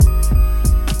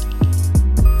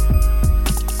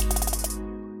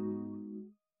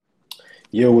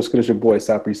Yo, what's good? It's your boy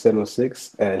Sapri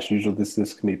 706. As usual, this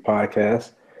is Committee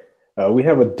Podcast. We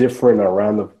have a different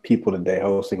round of people today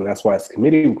hosting, and that's why it's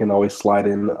committee. We can always slide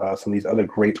in some of these other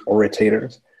great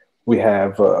orators. We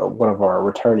have one of our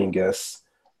returning guests.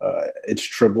 It's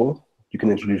Tribble. You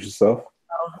can introduce yourself.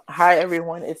 Hi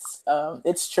everyone,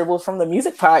 it's Tribble from the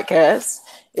Music Podcast.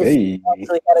 If you Hey.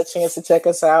 actually had a chance to check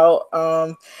us out,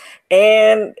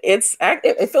 and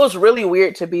it feels really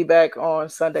weird to be back on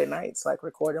Sunday nights, like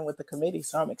recording with the committee.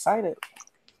 So I'm excited.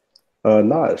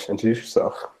 Naj, introduce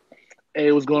yourself.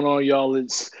 Hey, what's going on, y'all?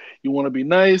 It's You Want to Be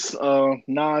Nice.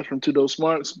 Nas from Two Dope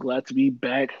Smarts. Glad to be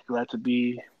back. Glad to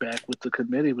be back with the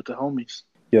committee, with the homies.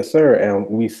 Yes, sir. And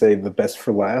we say the best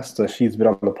for last. She's been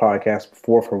on the podcast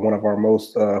before for one of our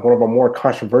more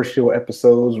controversial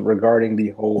episodes regarding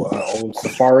the whole old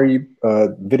Safari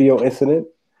video incident.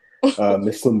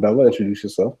 Miss Slimbella, introduce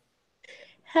yourself.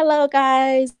 Hello,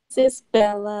 guys. It's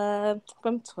Bella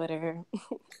from Twitter.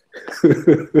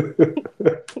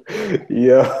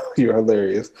 Yeah, you're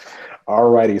hilarious.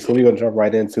 Alrighty, so we're gonna jump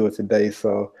right into it today.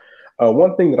 So,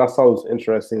 one thing that I saw was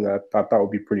interesting that I thought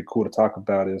would be pretty cool to talk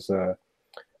about is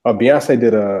Beyonce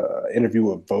did a interview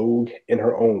with Vogue in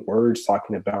her own words,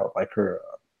 talking about like her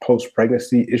post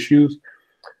pregnancy issues.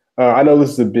 I know this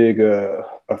is a big a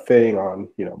thing on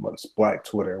most Black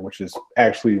Twitter, which is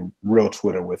actually real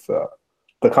Twitter with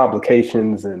the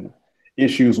complications and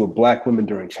issues with Black women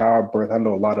during childbirth. I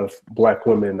know a lot of Black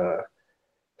women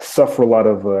suffer a lot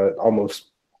of almost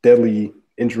deadly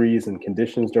injuries and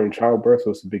conditions during childbirth,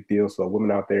 so it's a big deal. So women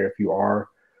out there, if you are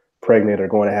pregnant or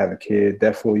going to have a kid,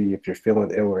 definitely if you're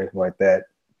feeling ill or anything like that,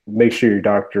 make sure your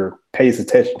doctor pays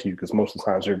attention to you because most of the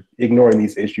times they're ignoring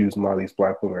these issues and a lot of these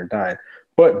Black women are dying.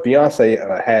 But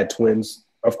Beyonce had twins,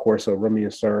 of course, so Remy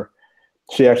and Sir.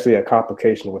 She actually had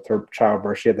complications with her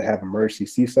childbirth. She had to have emergency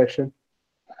C-section.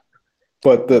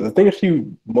 But the thing she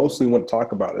mostly want to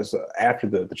talk about is after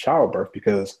the childbirth,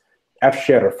 because after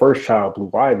she had her first child, Blue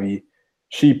Ivy,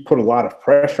 she put a lot of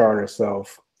pressure on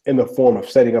herself in the form of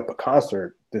setting up a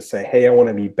concert to say, hey, I want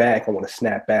to be back. I want to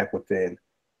snap back within,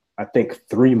 I think,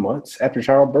 3 months after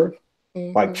childbirth.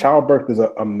 Mm-hmm. Like childbirth is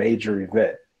a major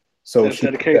event. So That's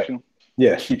dedication.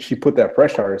 She put that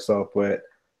pressure on herself. But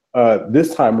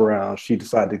this time around, she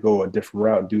decided to go a different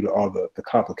route due to all the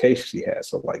complications she had.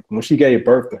 So like when she gave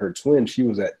birth to her twin, she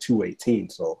was at 218.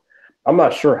 So I'm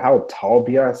not sure how tall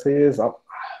Beyonce is. I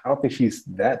don't think she's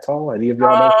that tall. Any of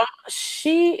y'all know?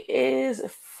 She is,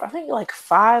 I think, like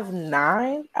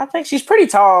 5'9". I think she's pretty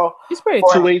tall. She's pretty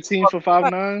For- tall. 218 for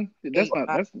 5'9"?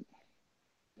 That's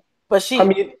But she, I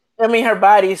mean, I mean, her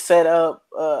body's set up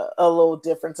a little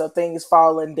different, so things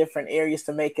fall in different areas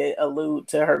to make it allude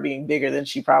to her being bigger than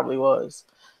she probably was.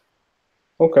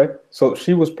 okay. So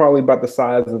she was probably about the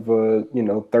size of a,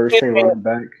 third string running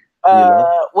back.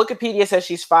 Wikipedia says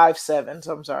she's 5'7",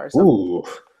 so I'm sorry. So, Ooh.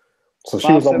 So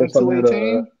she was 5'7", almost on that.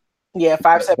 218? yeah,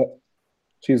 5'7".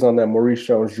 She was on that Maurice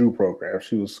Jones-Drew program.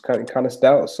 She was kind of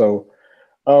stout. So,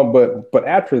 but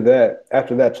after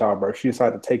that childbirth, she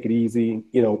decided to take it easy.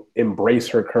 Embrace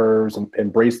her curves and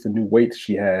embrace the new weight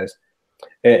she has.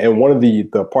 And one of the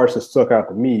parts that stuck out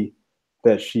to me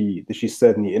that she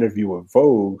said in the interview with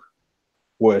Vogue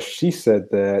was she said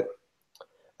that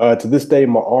to this day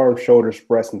my arms, shoulders,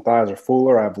 breasts, and thighs are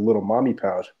fuller. I have a little mommy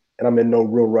pouch, and I'm in no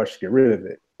real rush to get rid of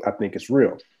it. I think it's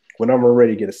real. When I'm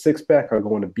ready to get a six-pack, I'll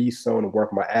go into beast zone and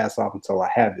work my ass off until I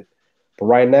have it. But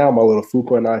right now, my little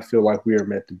FUPA and I feel like we are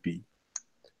meant to be.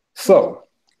 So,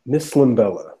 Miss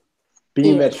Slimbella,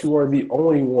 being that you are the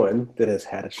only one that has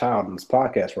had a child in this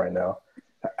podcast right now,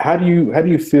 how do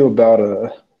you feel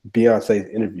about Beyonce's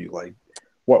interview? Like,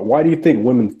 why do you think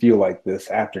women feel like this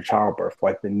after childbirth?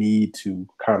 Like the need to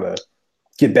kind of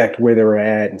get back to where they were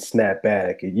at and snap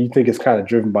back? You think it's kind of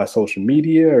driven by social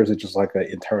media, or is it just like an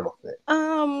internal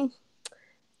thing?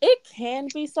 It can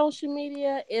be social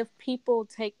media if people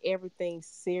take everything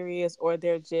serious or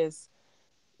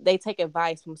they take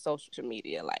advice from social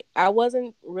media. Like I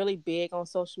wasn't really big on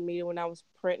social media when I was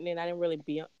pregnant. I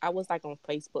was like on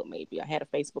Facebook maybe. I had a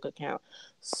Facebook account.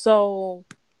 So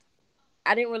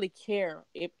I didn't really care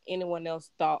if anyone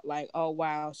else thought like, oh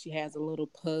wow, she has a little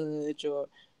pudge or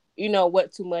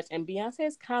what too much. And Beyonce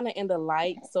is kind of in the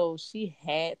light, so she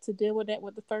had to deal with that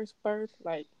with the first birth.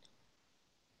 Like,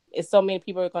 it's so many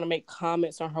people are going to make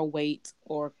comments on her weight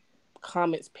or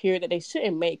comments period that they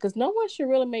shouldn't make, because no one should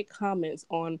really make comments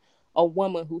on a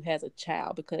woman who has a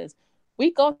child, because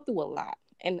we go through a lot.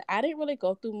 And I didn't really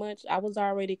go through much. I was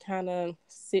already kind of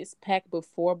six-pack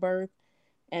before birth,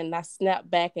 and I snapped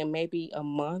back in maybe a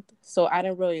month. So I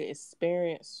didn't really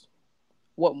experience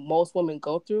what most women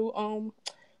go through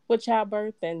with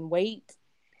childbirth and weight,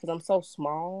 because I'm so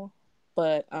small.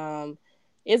 But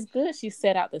it's good she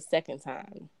set out the second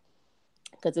time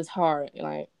because it's hard.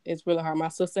 Like, it's really hard. My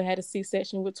sister had a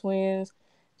C-section with twins.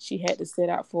 She had to sit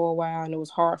out for a while, and it was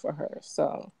hard for her.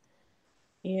 So,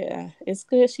 yeah, it's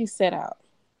good she set out.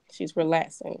 She's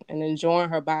relaxing and enjoying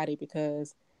her body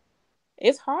because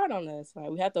it's hard on us.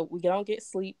 Like, we don't get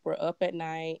sleep. We're up at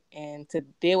night, and to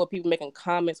deal with people making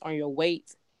comments on your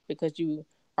weight because you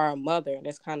are a mother,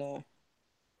 that's kind of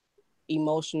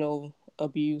emotional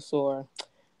abuse.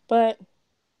 But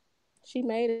she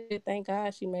made it. Thank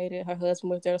God she made it. Her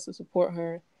husband was there to support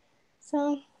her.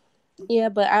 So yeah,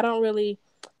 but I haven't really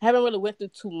went through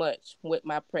too much with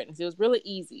my pregnancy. It was really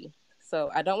easy.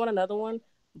 So I don't want another one,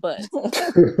 but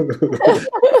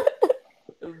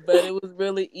but it was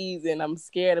really easy, and I'm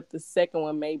scared if the second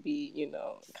one may be,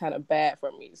 kind of bad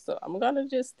for me. So I'm gonna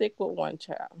just stick with one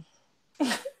child.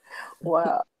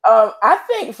 Wow. I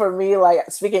think for me, like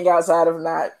speaking outside of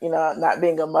not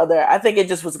being a mother, I think it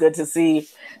just was good to see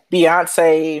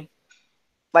Beyonce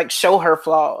like show her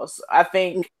flaws. I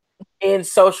think in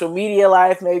social media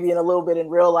life, maybe in a little bit in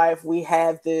real life, we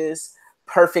have this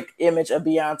perfect image of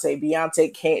Beyonce.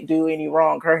 Beyonce can't do any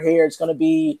wrong. Her hair is going to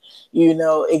be,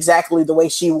 exactly the way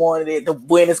she wanted it. The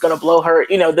wind is going to blow her,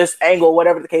 this angle,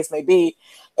 whatever the case may be.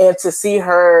 And to see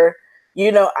her,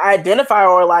 identify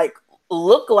or like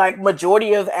look like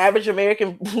majority of average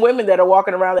American women that are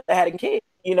walking around that had a kid,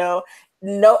 no,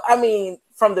 I mean,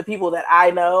 from the people that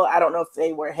I know, I don't know if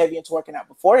they were heavy into working out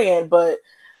beforehand, but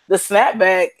the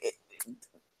snapbacks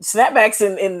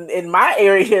in my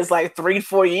area is like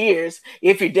 3-4 years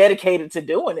if you're dedicated to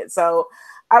doing it. So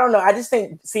I don't know. I just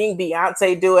think seeing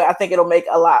Beyonce do it, I think it'll make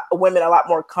a lot of women a lot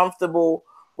more comfortable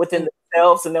within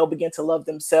themselves, and they'll begin to love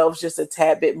themselves just a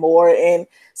tad bit more and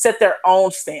set their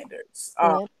own standards.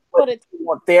 What they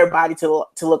want their body to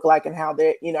look like, and how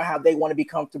they want to be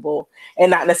comfortable, and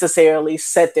not necessarily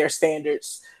set their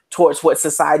standards towards what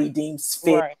society deems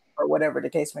fit, right, or whatever the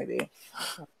case may be.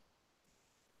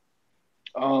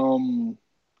 I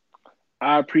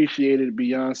appreciated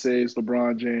Beyonce's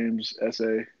LeBron James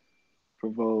essay for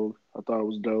Vogue. I thought it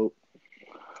was dope.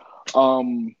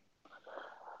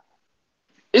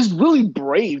 It's really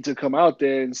brave to come out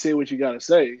there and say what you got to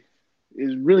say.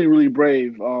 It's really, really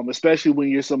brave, especially when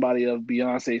you're somebody of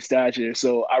Beyonce's stature.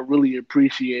 So I really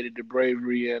appreciated the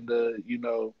bravery and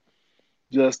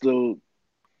just the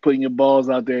putting your balls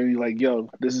out there and you're like, yo,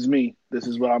 this is me. This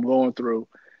is what I'm going through.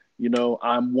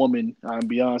 I'm woman. I'm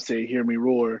Beyonce. Hear me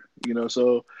roar.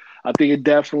 So I think it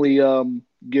definitely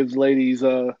gives ladies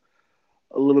a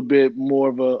little bit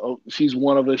more of she's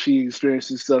one of us. She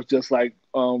experiences stuff just like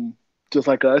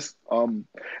us. And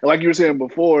like you were saying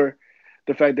before,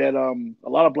 the fact that a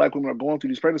lot of Black women are going through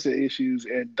these pregnancy issues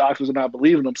and doctors are not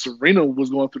believing them. Serena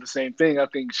was going through the same thing. I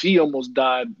think she almost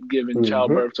died giving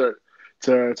childbirth to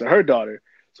her daughter.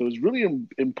 So it's really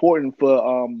important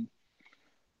for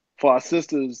our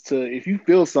sisters to, if you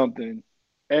feel something,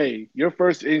 hey, your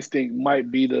first instinct might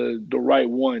be the right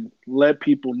one. Let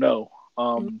people know.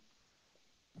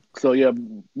 So yeah,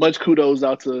 much kudos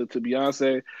out to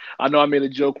Beyonce. I know I made a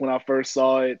joke when I first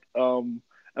saw it. And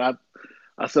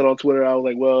I said on Twitter, I was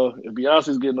like, well, if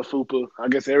Beyonce's getting a FUPA, I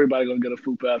guess everybody's gonna get a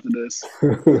FUPA after this.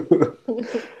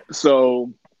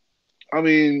 So I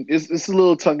mean, it's a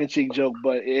little tongue-in-cheek joke,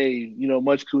 but hey,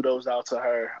 much kudos out to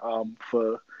her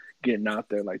for getting out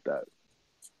there like that.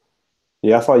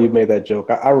 Yeah, I saw you made that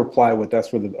joke. I replied with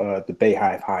that's where the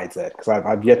Bayhive hides at, because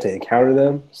I've yet to encounter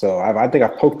them. So I think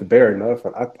I've poked the bear enough,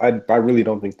 and I really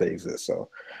don't think they exist. So,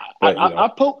 but,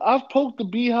 I've poked the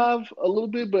beehive a little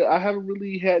bit, but I haven't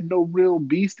really had no real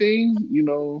bee sting,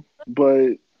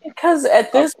 But because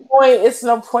at this point, it's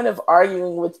no point of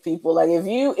arguing with people. Like if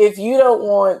you don't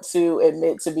want to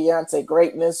admit to Beyonce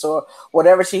greatness or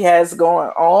whatever she has going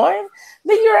on,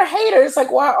 then you're a hater. It's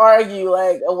like, why argue?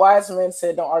 Like a wise man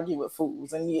said, don't argue with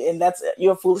fools, and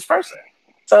you're a foolish person.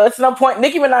 So it's no point.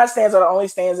 Nicki Minaj stands are the only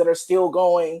stands that are still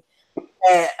going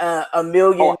at a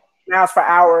million miles per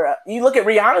hour. You look at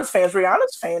Rihanna's fans.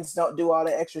 Rihanna's fans don't do all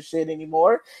that extra shit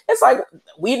anymore. It's like,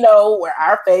 we know where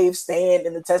our faves stand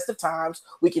in the test of times.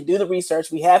 We can do the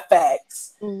research. We have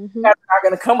facts. Mm-hmm. That's not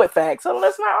going to come with facts, so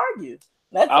let's not argue.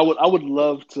 I would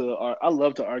love to. I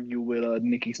love to argue with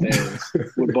Nicki stands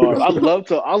with Barb. I love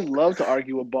to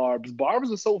argue with Barb's. Barb's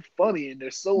are so funny and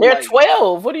they're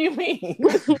 12. What do you mean?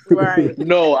 Right?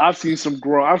 No, I've seen some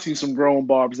grown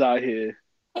Barbs out here.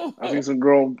 I've seen some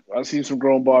grown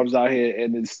Barbs out here,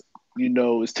 and it's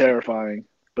terrifying,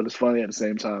 but it's funny at the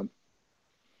same time.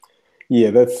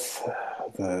 Yeah, that's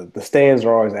the stands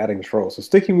are always adding trolls. So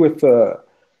sticking with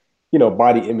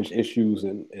body image issues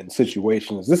and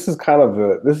situations. This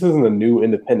isn't a new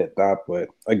independent thought, but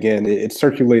again, it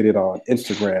circulated on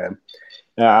Instagram,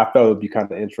 I felt it'd be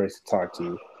kind of interesting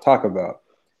to talk about.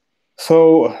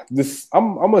 So this,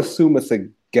 I'm gonna assume it's a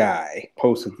guy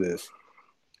posted this.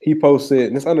 He posted,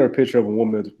 and it's under a picture of a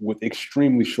woman with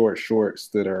extremely short shorts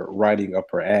that are riding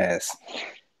up her ass.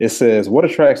 It says, "What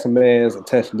attracts a man's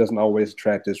attention doesn't always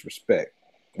attract his respect.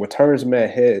 What turns a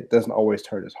man's head doesn't always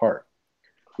turn his heart.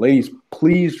 Ladies,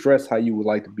 please dress how you would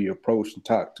like to be approached and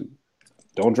talked to.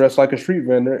 Don't dress like a street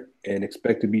vendor and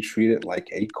expect to be treated like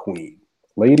a queen.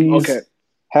 Ladies, Okay.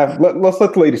 let's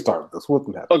let the ladies start with this. What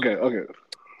them happen? Okay.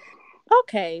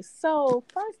 Okay, so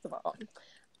first of all,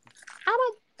 I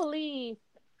don't believe.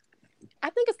 I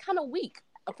think it's kind of weak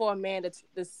for a man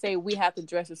to say we have to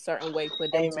dress a certain way for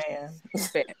them to Amen.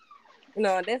 respect.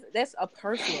 That's a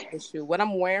personal issue. What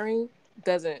I'm wearing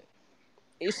doesn't.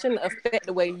 It shouldn't affect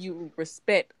the way you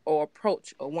respect or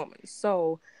approach a woman.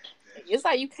 So it's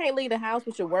like you can't leave the house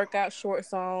with your workout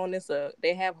shorts on.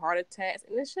 They have heart attacks,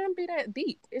 and it shouldn't be that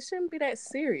deep. It shouldn't be that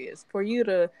serious for you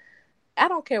to. I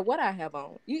don't care what I have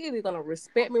on. You either gonna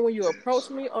respect me when you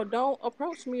approach me or don't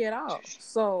approach me at all.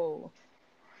 So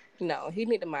no, he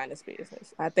need to mind his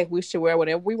business. I think we should wear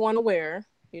whatever we want to wear.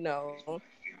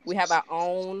 We have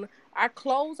our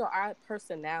clothes are our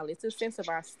personality. It's a sense of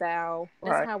our style.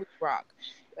 That's Right. how we rock.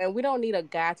 And we don't need a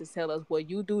guy to tell us, well,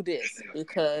 you do this,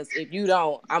 because if you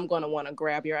don't, I'm gonna want to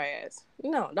grab your ass.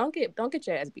 No, don't get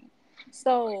your ass beat.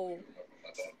 So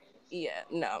yeah,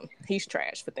 no, he's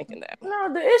trash for thinking that.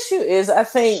 No, the issue is I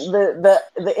think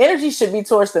the energy should be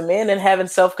towards the men and having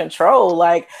self-control.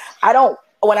 Like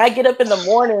when I get up in the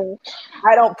morning,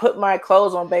 I don't put my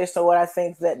clothes on based on what I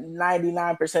think that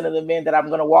 99% of the men that I'm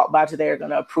going to walk by today are going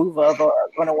to approve of or are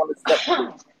going to want to step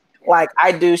to. Like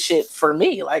I do shit for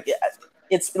me. Like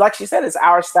it's like she said, it's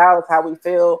our style, it's how we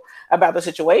feel about the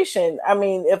situation. I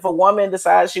mean, if a woman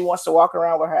decides she wants to walk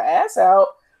around with her ass out,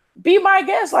 be my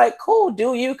guest. Like, cool,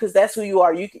 do you? Because that's who you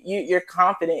are. You're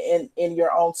confident in your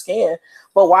own skin.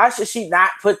 But why should she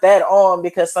not put that on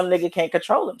because some nigga can't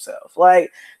control himself?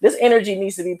 Like, this energy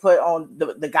needs to be put on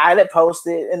the guy that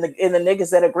posted and the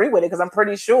niggas that agree with it. Because I'm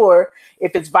pretty sure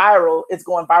if it's viral, it's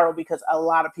going viral because a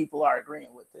lot of people are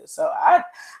agreeing with this. So I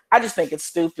just think it's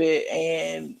stupid,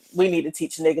 and we need to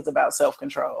teach niggas about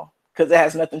self-control because it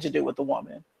has nothing to do with the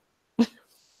woman.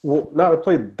 Well, now to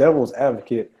play devil's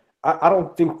advocate, I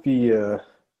don't think I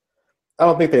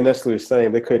don't think they're necessarily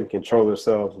saying they couldn't control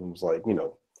themselves and was like,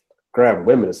 grabbing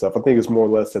women and stuff. I think it's more or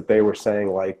less that they were saying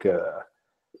like,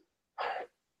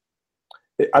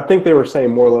 I think they were saying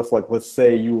more or less like, let's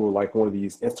say you were like one of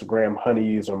these Instagram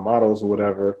honeys or models or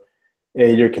whatever,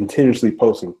 and you're continuously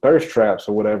posting thirst traps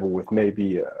or whatever with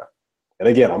maybe, and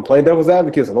again, I'm playing devil's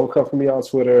advocate, so don't come for me on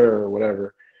Twitter or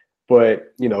whatever.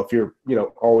 But, if you're,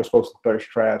 always posting thirst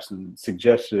traps and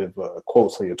suggestive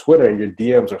quotes on your Twitter and your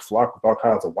DMs are flocked with all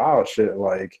kinds of wild shit,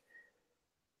 like,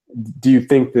 do you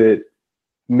think that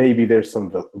maybe there's some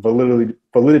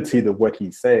validity to what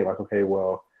he's saying? Like, okay,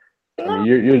 well, I mean,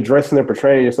 you're dressing and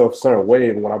portraying yourself a certain way,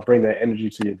 and when I bring that energy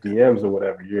to your DMs or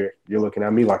whatever, you're looking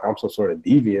at me like I'm some sort of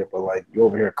deviant, but like you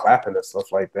over here clapping and stuff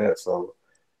like that. So,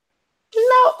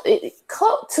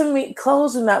 to me,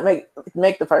 clothes do not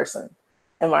make the person,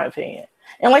 in my opinion.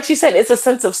 And like she said, it's a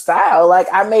sense of style. Like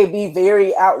I may be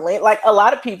very outlandish. Like a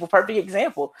lot of people, perfect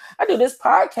example. I do this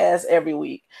podcast every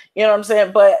week. You know what I'm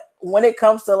saying? But when it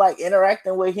comes to like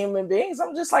interacting with human beings,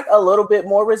 I'm just like a little bit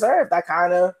more reserved. I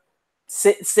kind of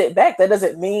sit back. That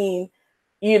doesn't mean,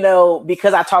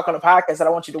 because I talk on a podcast that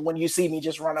I want you to, when you see me,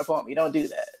 just run up on me. Don't do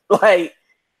that. Like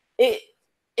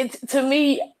it's to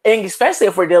me, and especially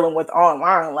if we're dealing with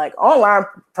online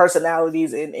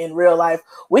personalities in real life,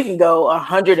 we can go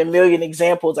 100 million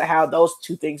examples of how those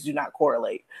two things do not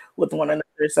correlate with one another.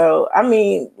 So, I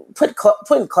mean,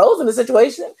 putting clothes in the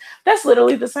situation, that's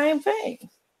literally the same thing.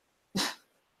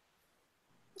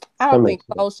 I don't think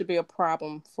clothes should be a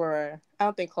problem I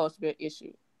don't think clothes should be an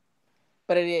issue,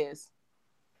 but it is.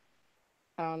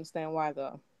 I don't understand why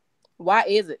though. Why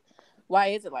is it? Why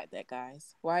is it like that,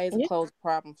 guys? Why is clothes a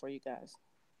problem for you guys?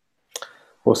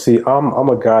 Well, see, I'm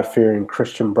a God-fearing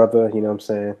Christian brother. You know what I'm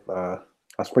saying?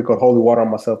 I sprinkled holy water on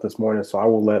myself this morning, so I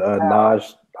will let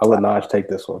Naj take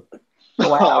this one.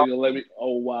 Wow.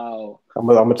 Oh, wow. I'm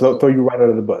gonna throw you right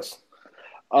under the bus.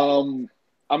 I'm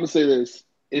gonna say this.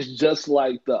 It's just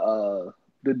like the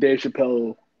Dave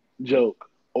Chappelle joke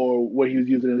or what he was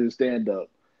using in his stand-up.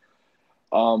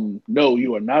 No,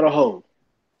 you are not a hoe,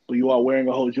 but you are wearing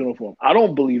a hoe's uniform. I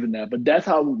don't believe in that, but that's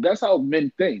how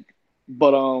men think.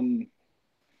 But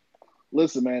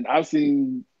listen, man, I've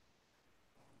seen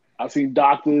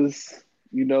doctors,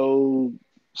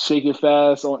 shake it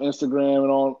fast on Instagram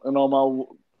and on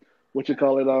my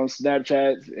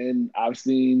Snapchats, and I've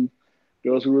seen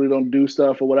girls who really don't do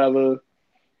stuff or whatever.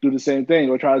 do the same thing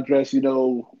or try to dress,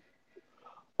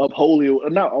 up holy, or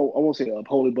not, I won't say up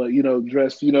holy, but,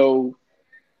 dress,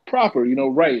 proper,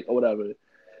 right or whatever.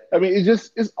 I mean,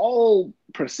 it's all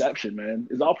perception, man.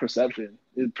 It's all perception.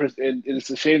 And it's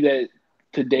a shame that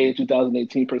today in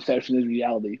 2018, perception is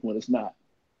reality when it's not.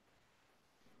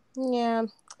 Yeah,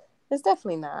 it's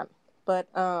definitely not. But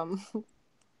I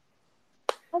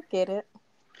get it.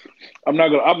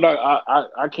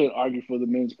 I can't argue for the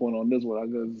men's point on this one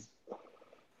because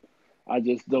I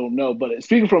just don't know. But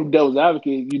speaking from devil's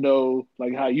advocate,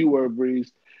 like how you were,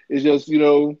 Breeze, it's just,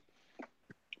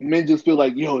 men just feel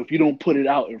like, if you don't put it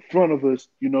out in front of us,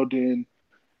 then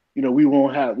we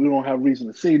won't have reason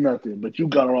to say nothing. But you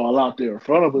got it all out there in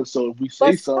front of us. So if we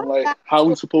say something, like, how are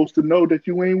we supposed to know that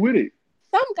you ain't with it?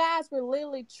 Some guys will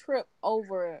literally trip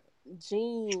over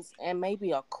jeans and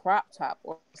maybe a crop top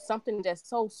or something that's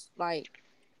so, like,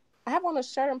 I have on a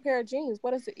shirt and pair of jeans.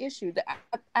 What is the issue?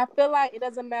 I feel like it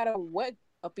doesn't matter what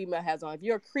a female has on. If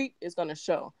you're a creep, it's going to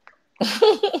show.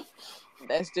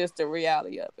 That's just the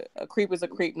reality of it. A creep is a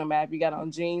creep no matter if you got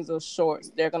on jeans or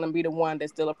shorts. They're going to be the one that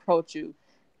still approach you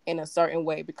in a certain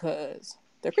way because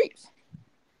they're creeps.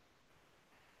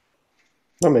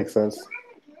 That makes sense.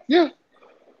 Yeah.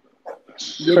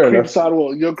 Your creep side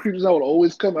will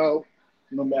always come out,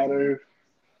 no matter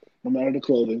the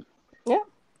clothing. Yeah.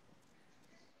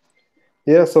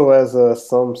 Yeah. So as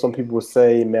some people would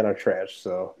say, men are trash.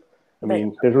 So I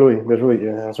mean, there's really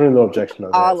no objection to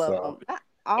that. All of them.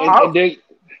 All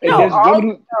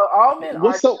men are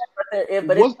trash,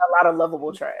 but it's a lot of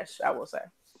lovable trash, I will say.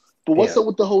 But what's up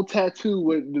with the whole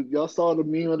tattoo? Y'all saw the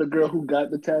meme of the girl who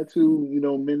got the tattoo?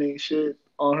 Men ain't shit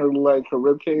on her, like, her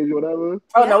rib cage or whatever.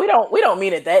 Oh no, we don't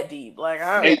mean it that deep. Like,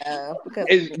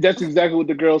 that's exactly what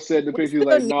the girl said in the picture.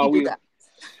 Like, no,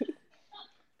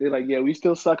 they're like, yeah, we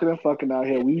still sucking and fucking out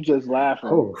here. We just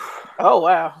laughing. Oh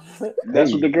wow.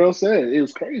 That's what the girl said. It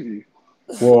was crazy.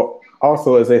 Well,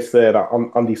 also, as they said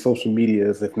on these social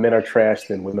medias, if men are trash,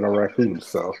 then women are raccoons.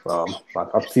 So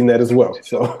I've seen that as well.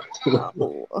 So wow.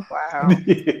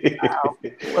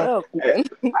 Wow.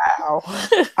 Wow.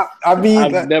 I mean,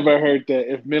 I've never heard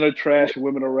that. If men are trash,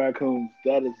 women are raccoons.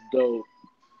 That is dope.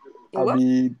 I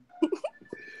mean,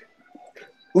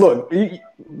 look,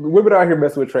 women out here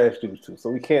messing with trash dudes too.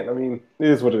 So we can't. I mean, it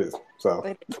is what it is. So,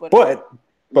 but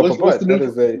that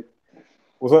is a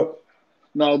what's up?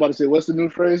 No, I was about to say, what's the new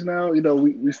phrase now?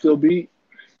 We still beat.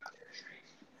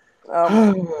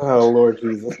 Oh Lord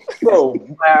Jesus! So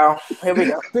wow, here we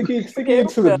go. Sticking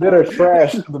into the bitter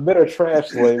trash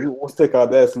lane. We'll stick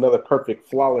on that. It's another perfect,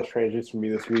 flawless transition for me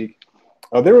this week.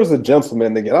 There was a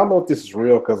gentleman again. I don't know if this is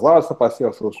real because a lot of stuff I see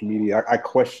on social media, I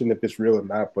question if it's real or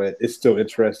not, but it's still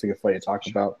interesting and funny to talk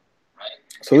about.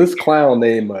 So this clown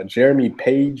named Jeremy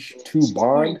Page 2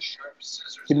 Bond,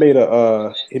 he made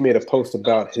a post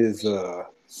about his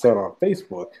son on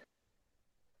Facebook.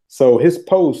 So his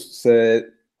post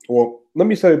said, well, let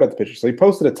me tell you about the picture. So he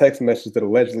posted a text message that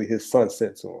allegedly his son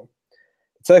sent to him.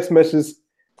 The text message,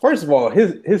 first of all,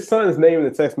 his son's name in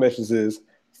the text message is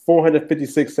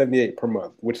 $456.78 per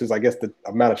month, which is, I guess, the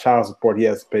amount of child support he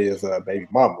has to pay his baby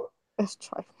mama. That's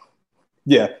true.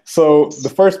 Yeah. So the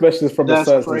first message is from his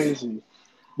son. That's crazy.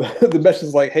 The message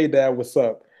is like, "Hey, Dad, what's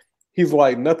up?" He's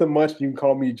like, "Nothing much. You can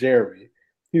call me Jeremy."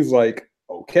 He's like,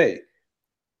 "Okay,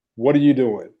 what are you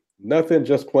doing?" "Nothing,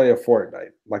 just playing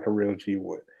Fortnite like a real G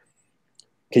would."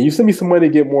 "Can you send me some money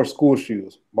to get more school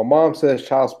shoes? My mom says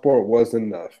child support wasn't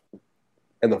enough."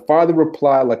 And the father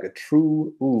replied like a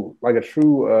true,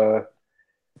 how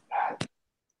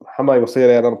am I gonna say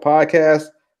that on the podcast?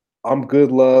 "I'm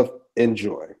good, love,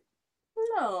 enjoy."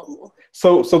 No.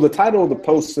 So the title of the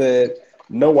post said,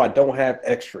 "No, I don't have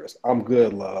extras. I'm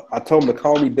good, love. I told him to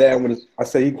call me dad I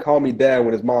said he can call me dad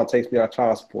when his mom takes me out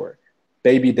child support.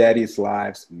 Baby daddy's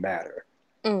lives matter."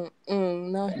 No,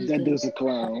 that dude's a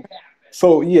clown.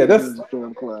 So yeah,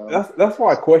 that's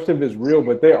why I question if it's real.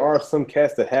 But there are some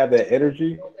cats that have that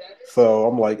energy. So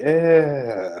I'm like,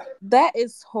 that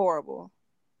is horrible.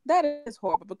 That is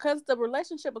horrible because the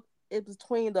relationship is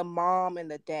between the mom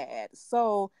and the dad.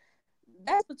 So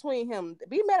that's between him.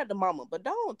 Be mad at the mama, but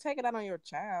don't take it out on your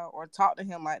child or talk to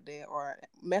him like that or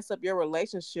mess up your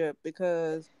relationship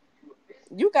because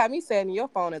you got me saying your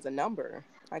phone is a number,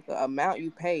 like the amount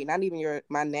you pay, not even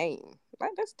my name.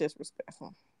 Like, that's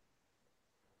disrespectful.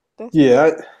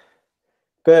 You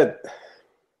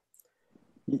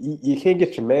can't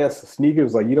get your man some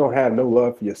sneakers. Like, you don't have no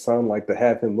love for your son, like to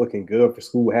have him looking good for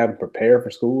school, have him prepared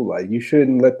for school. Like, you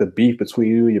shouldn't let the beef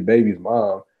between you and your baby's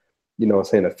mom,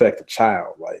 affect the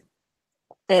child. Like,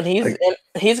 and he's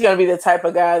going to be the type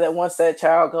of guy that once that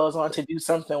child goes on to do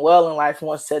something well in life,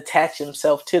 wants to attach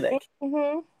himself to that.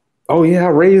 Mm-hmm. Oh yeah, I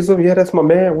raised him. Yeah, that's my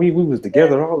man. We was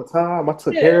together all the time. I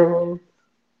took Yeah. care of him.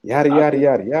 Yada I yada think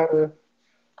yada yada.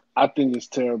 I think it's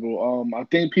terrible. I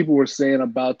think people were saying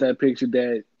about that picture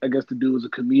that I guess the dude was a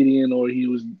comedian or he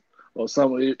was or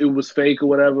something. It was fake or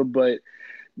whatever. But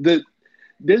the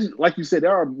there's like you said,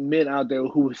 there are men out there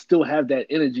who still have that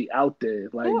energy out there.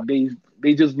 Like Yeah.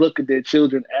 they just look at their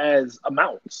children as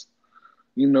amounts.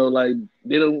 Like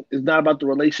they don't. It's not about the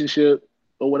relationship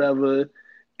or whatever.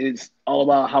 It's all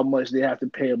about how much they have to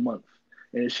pay a month,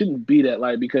 and it shouldn't be that.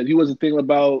 Like because he wasn't thinking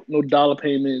about no dollar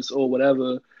payments or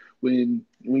whatever when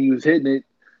you was hitting it.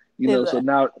 So Exactly.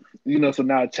 now so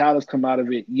now a child has come out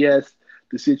of it. Yes,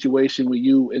 the situation with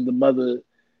you and the mother,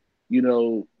 you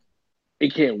know,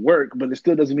 it can't work, but it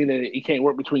still doesn't mean that it can't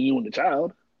work between you and the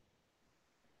child.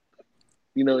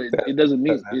 It That doesn't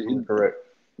that's mean absolutely correct.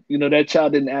 that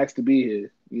child didn't ask to be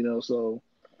here. So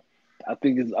I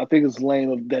think it's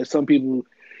lame of that some people,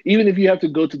 even if you have to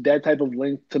go to that type of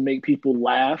length to make people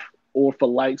laugh or for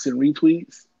likes and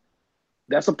retweets,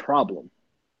 that's a problem.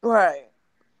 Right.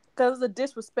 Because it's a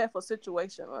disrespectful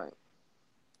situation. Like,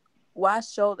 why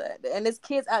show that? And there's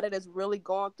kids out there that's really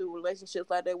going through relationships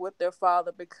like that with their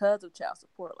father because of child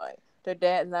support. Like their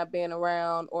dad not being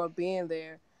around or being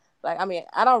there. Like, I mean,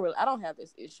 I don't have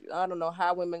this issue. I don't know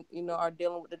how women, are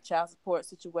dealing with the child support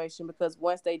situation because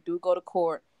once they do go to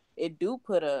court, it do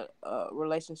put a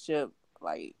relationship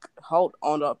like hold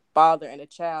on the father and the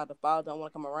child. The father don't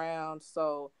want to come around,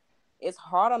 so it's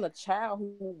hard on the child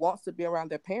who wants to be around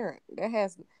their parent. That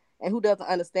has and who doesn't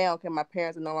understand, okay, my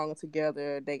parents are no longer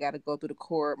together, they got to go through the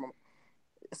court.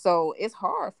 So it's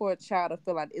hard for a child to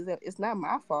feel like it's not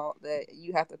my fault that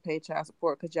you have to pay child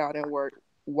support because y'all didn't work.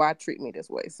 Why treat me this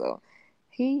way? So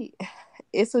he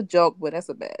it's a joke, but that's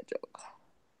a bad joke.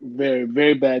 Very,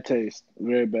 very bad taste.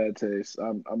 Very bad taste.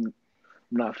 I'm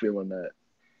not feeling that.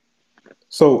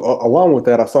 So along with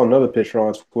that, I saw another picture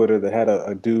on Twitter that had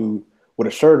a dude with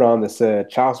a shirt on that said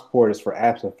 "Child support is for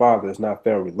absent fathers, not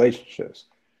failed relationships."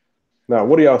 Now,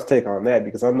 what do y'all's take on that?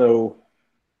 Because I know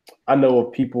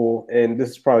of people, and this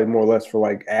is probably more or less for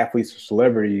like athletes or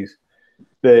celebrities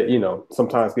that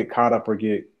sometimes get caught up or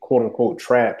get quote unquote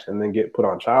trapped and then get put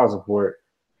on child support.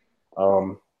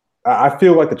 Um, I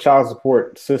feel like the child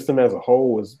support system as a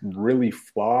whole is really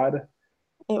flawed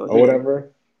or It, Very,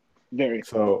 whatever. very.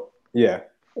 So yeah,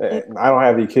 it, I don't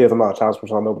have any kids. I'm not a child support,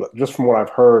 so I know, but just from what I've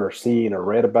heard or seen or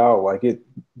read about, like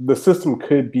the system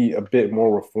could be a bit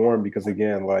more reformed because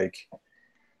again, like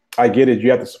I get it,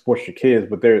 you have to support your kids,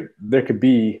 but there could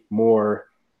be more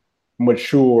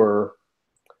mature,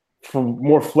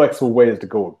 more flexible ways to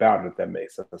go about it, if that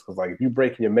makes sense. Because like if you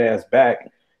breaking your man's back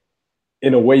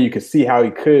in a way, you could see how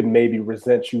he could maybe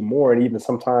resent you more, and even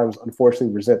sometimes,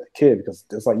 unfortunately, resent the kid because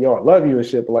it's like, yo, I love you and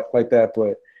shit, but like that,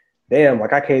 but damn,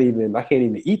 like I can't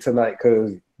even eat tonight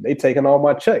because they taking all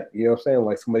my check. You know what I'm saying?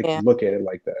 Like somebody yeah. could look at it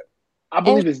like that. I And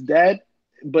believe it's that,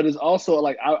 but it's also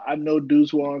like I know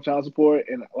dudes who are on child support,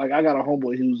 and like I got a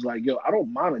homeboy who's like, yo, I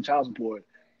don't mind the child support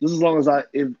just as long as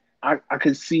I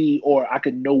could see or I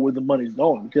could know where the money's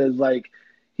going because like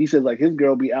he said like his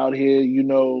girl be out here,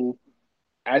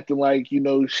 acting like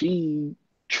she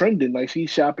trending, like she's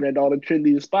shopping at all the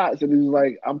trendy spots, and it's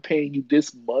like I'm paying you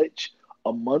this much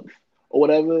a month or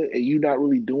whatever, and you not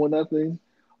really doing nothing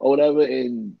or whatever,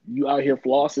 and you out here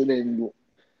flossing and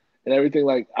everything.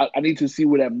 Like I need to see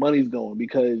where that money's going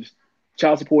because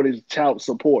child support is child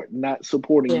support, not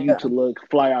supporting you to yeah. look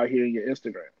fly out here in your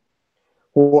Instagram.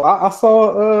 Well, I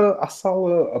saw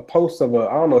a post of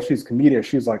I don't know if she's a comedian.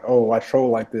 She's like, oh, I troll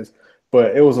like this,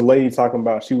 but it was a lady talking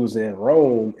about she was in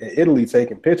Rome in Italy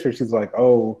taking pictures. She's like,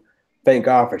 oh, thank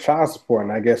God for child support,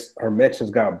 and I guess her mentions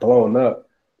got blown up.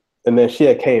 And then she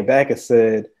had came back and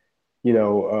said, you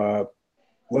know,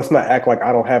 let's not act like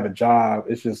I don't have a job.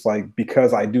 It's just like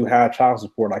because I do have child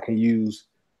support, I can use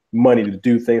money to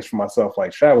do things for myself,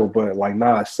 like travel. But like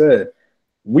Nas said,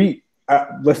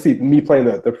 let's see me playing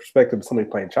the perspective of somebody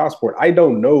playing child support. I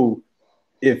don't know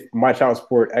if my child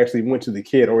support actually went to the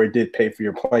kid or it did pay for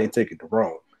your plane ticket to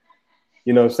Rome.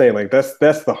 You know what I'm saying? Like that's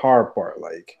the hard part.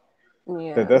 Like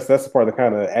Yeah. that's the part that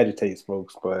kind of agitates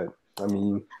folks. But I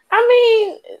mean,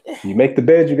 I mean, you make the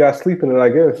bed, you got to sleep in it. I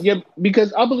guess. Yeah,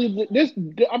 because I believe there's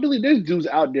dudes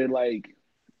out there like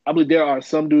I believe there are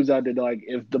some dudes out there that like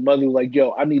if the mother was like,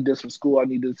 yo, I need this for school, I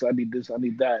need this, I need this, I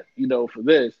need that, for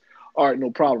this. All right,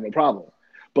 no problem, no problem.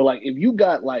 But like if you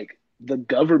got like the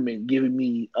government giving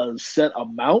me a set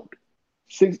amount,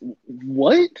 six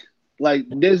what? Like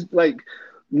there's like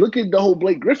look at the whole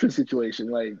Blake Griffin situation.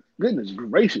 Like, goodness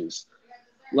gracious.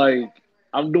 Like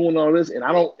I'm doing all this and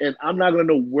I'm not gonna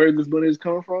know where this money is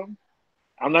coming from.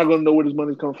 I'm not gonna know where this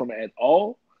money is coming from at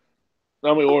all.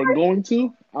 I mean, or going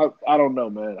to. I don't know,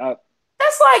 man.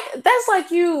 That's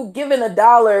like you giving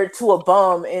 $1 to a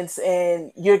bum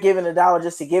and you're giving $1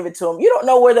 just to give it to him. You don't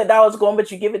know where that dollar's going,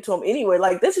 but you give it to him anyway.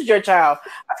 Like, this is your child.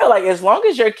 I feel like as long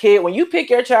as your kid, when you pick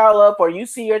your child up or you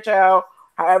see your child,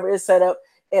 however it's set up,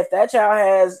 if that child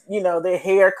has, their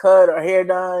hair cut or hair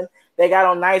done, they got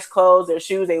on nice clothes, their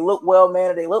shoes, they look well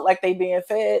mannered, they look like they being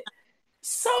fed.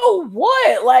 So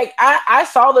what? Like, I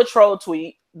saw the troll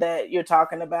tweet that you're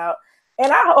talking about,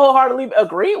 and I wholeheartedly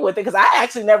agree with it because I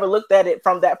actually never looked at it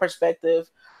from that perspective.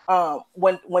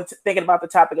 When thinking about the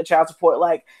topic of child support,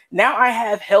 like, now I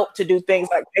have help to do things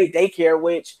like pay daycare,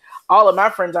 which all of my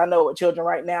friends I know with children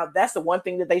right now, that's the one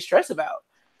thing that they stress about.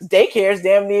 Daycare is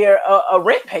damn near a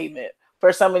rent payment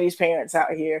for some of these parents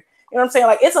out here. You know what I'm saying?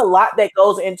 Like, it's a lot that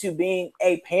goes into being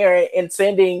a parent, and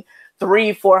sending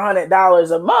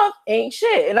 $300-400 a month ain't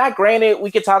shit. And I granted we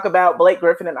could talk about Blake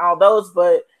Griffin and all those,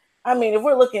 but I mean, if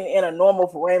we're looking in a normal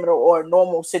parameter or a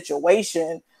normal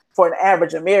situation for an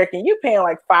average American, you're paying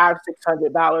like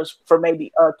 $500-600 for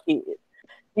maybe a kid.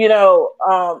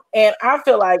 And I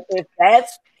feel like if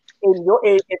that's in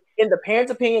the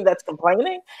parent's opinion that's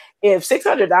complaining, if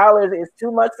 $600 is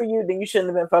too much for you, then you shouldn't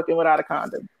have been fucking without a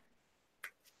condom.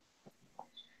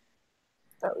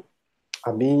 So.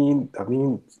 I mean,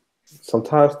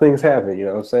 sometimes things happen, you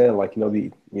know what I'm saying? Like, well,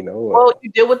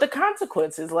 you deal with the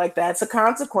consequences. Like, that's a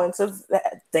consequence of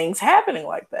things happening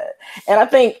like that. And I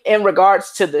think in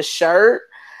regards to the shirt,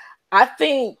 I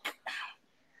think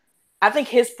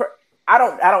his I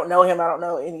don't know him. I don't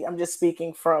know any. I'm just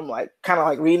speaking from like kind of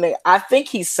like reading it. I think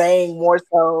he's saying more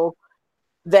so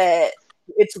that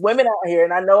it's women out here,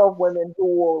 and I know of women who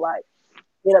will like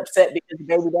get upset because the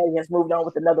baby daddy has moved on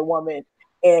with another woman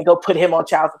and go put him on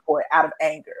child support out of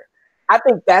anger. I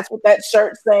think that's what that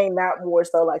shirt's saying, not more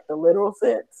so like the literal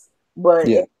sense, but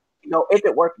yeah. If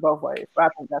it worked both ways. But I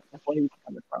think that's where he's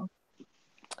coming from.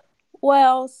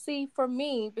 Well, see, for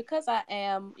me, because I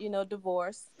am,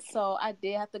 divorced, so I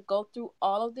did have to go through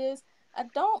all of this.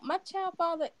 My child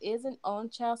father isn't on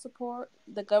child support.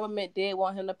 The government did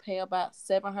want him to pay about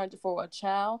 $700 for a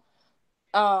child.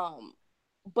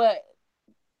 But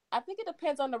I think it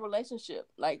depends on the relationship.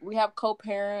 Like, we have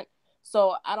co-parent,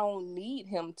 so I don't need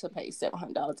him to pay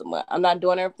 $700 a month. I'm not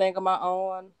doing everything on my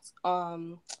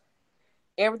own.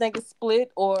 Everything is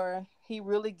split, or he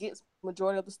really gets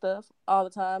majority of the stuff all the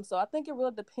time. So I think it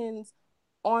really depends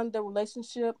on the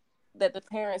relationship that the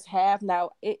parents have.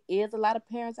 Now, it is a lot of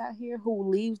parents out here who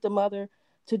leaves the mother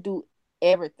to do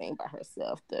everything by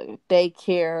herself. The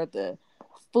daycare, the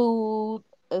food,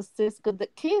 assist, because the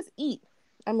kids eat.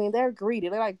 I mean, they're greedy.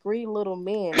 They're like greedy little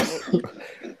men, and they eat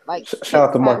like shout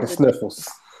out to Marcus Sniffles.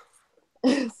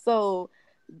 So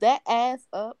that adds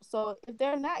up. So if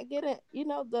they're not getting,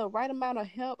 the right amount of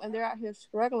help, and they're out here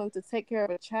struggling to take care of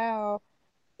a child,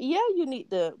 yeah, you need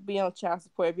to be on child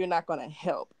support if you're not going to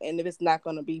help and if it's not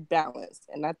going to be balanced.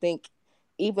 And I think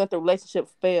even if the relationship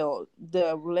failed,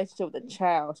 the relationship with the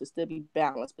child should still be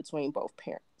balanced between both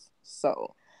parents.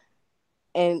 So,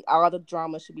 and all the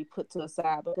drama should be put to the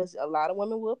side, because a lot of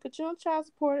women will put you on child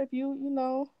support if you,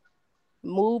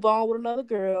 move on with another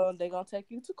girl, and they're going to take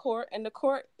you to court, and the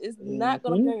court is not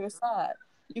going to be on your side.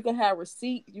 You can have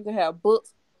receipts, you can have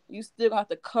books, you still have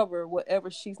to cover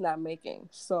whatever she's not making.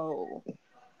 So,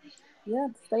 yeah,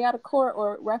 stay out of court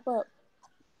or wrap up.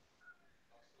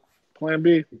 Plan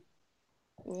B.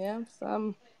 Yeah,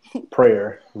 some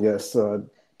prayer. Yes,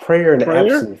 prayer and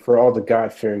absence for all the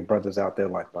God-fearing brothers out there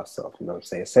like myself. You know what I'm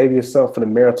saying? Save yourself for the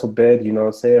marital bed. You know what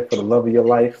I'm saying? For the love of your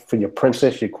life, for your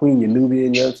princess, your queen, your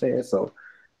Nubian. You know what I'm saying? So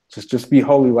just be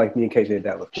holy like me and KJ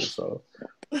Dallas. So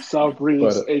South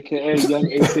Breeze, aka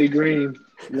Young AC Green.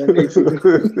 Young AC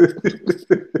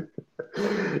Green.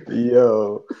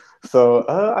 Yo, so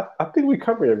I think we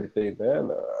covered everything,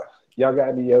 man. Y'all got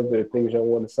any other things y'all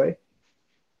want to say?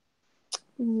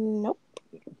 nope.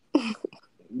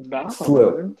 Nah,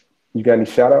 Slip, you got any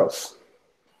shout outs?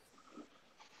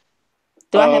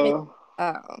 Do I have it?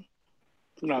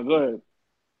 No, go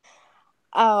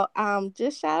ahead.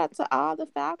 Just shout out to all the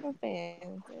Falcon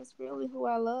fans. That's really who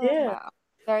I love. Yeah.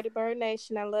 My 30 Bird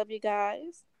Nation. I love you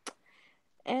guys.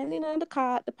 And the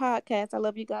podcast, I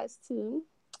love you guys too.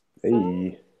 Hey.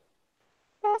 So,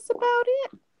 that's about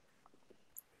it.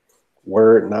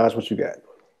 Word, Naj, what you got?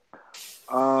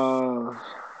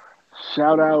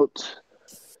 Shout out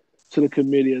to the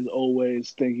committee as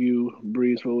always. Thank you,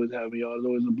 Breeze, for always having me on. It's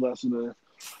always a blessing.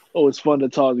 Always fun to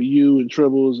talk to you and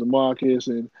Tribbles and Marcus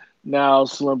and now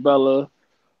Slimbella.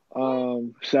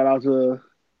 Shout out to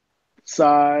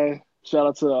Cy. Shout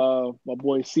out to my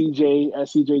boy CJ.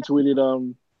 As CJ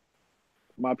tweeted,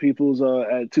 my people's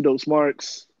at Two Dope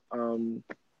Smarks.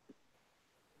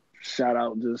 shout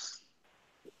out, just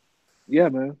yeah,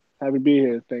 man. Happy to be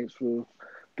here. Thanks for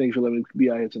letting me be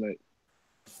out here tonight.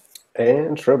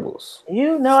 And Tribbles.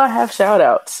 You know I have shout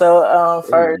outs. So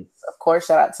first, of course,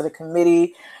 shout out to the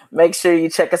committee. Make sure you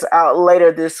check us out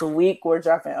later this week. We're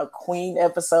dropping a Queen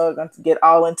episode. Going to get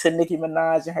all into Nicki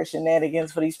Minaj and her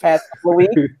shenanigans for these past couple of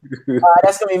weeks.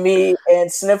 That's going to be me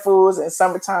and Sniffles and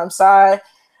Summertime Sigh.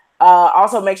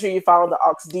 Also, make sure you follow the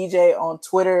Aux DJ on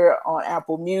Twitter, on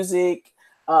Apple Music.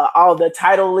 All the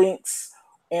title links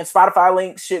and Spotify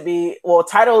links should be, well,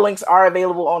 title links are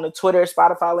available on the Twitter.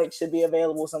 Spotify links should be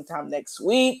available sometime next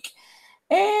week.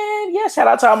 And yeah, shout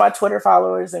out to all my Twitter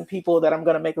followers and people that I'm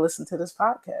going to make listen to this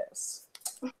podcast.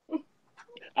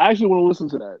 I actually want to listen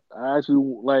to that. I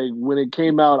actually, like, when it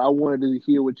came out, I wanted to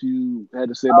hear what you had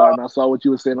to say about it, and I saw what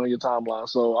you were saying on your timeline.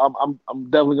 So I'm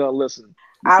definitely going to listen.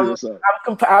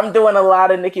 I'm doing a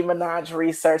lot of Nicki Minaj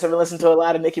research. I've been listening to a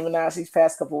lot of Nicki Minaj these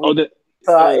past couple weeks.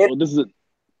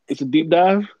 It's a deep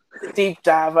dive? Deep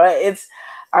dive.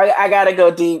 I got to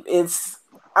go deep.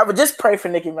 I would just pray for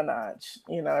Nicki Minaj.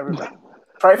 You know, everybody.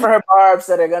 Pray for her barbs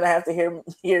that are going to have to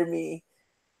hear me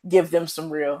give them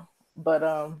some real. But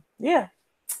yeah.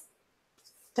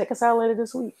 Check us out later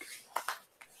this week.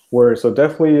 Word. So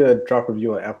definitely drop a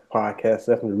review on Apple Podcasts.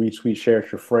 Definitely retweet, share it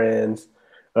with your friends.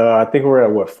 I think we're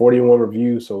at 41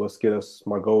 reviews. So let's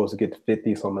my goal is to get to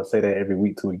 50. So I'm gonna say that every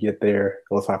week till we get there,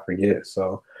 unless I forget.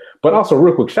 So, but also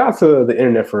real quick, shout out to the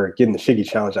internet for getting the Shiggy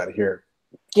challenge out of here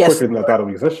quicker than I thought it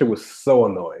was. That shit was so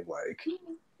annoying, like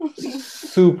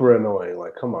super annoying.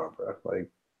 Like, come on, bro. Like,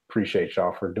 appreciate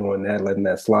y'all for doing that, letting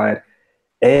that slide.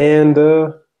 And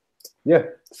yeah,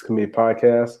 it's gonna be a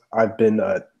podcast. I've been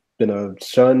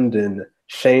shunned and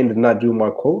shamed to not do my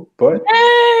quote, but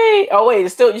hey, oh wait, you're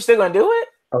still gonna do it?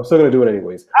 I'm still gonna do it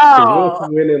anyways. The will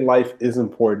to win in life is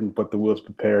important, but the will to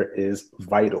prepare is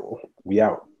vital. We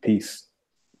out. Peace.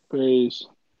 Peace.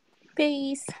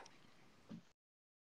 Peace.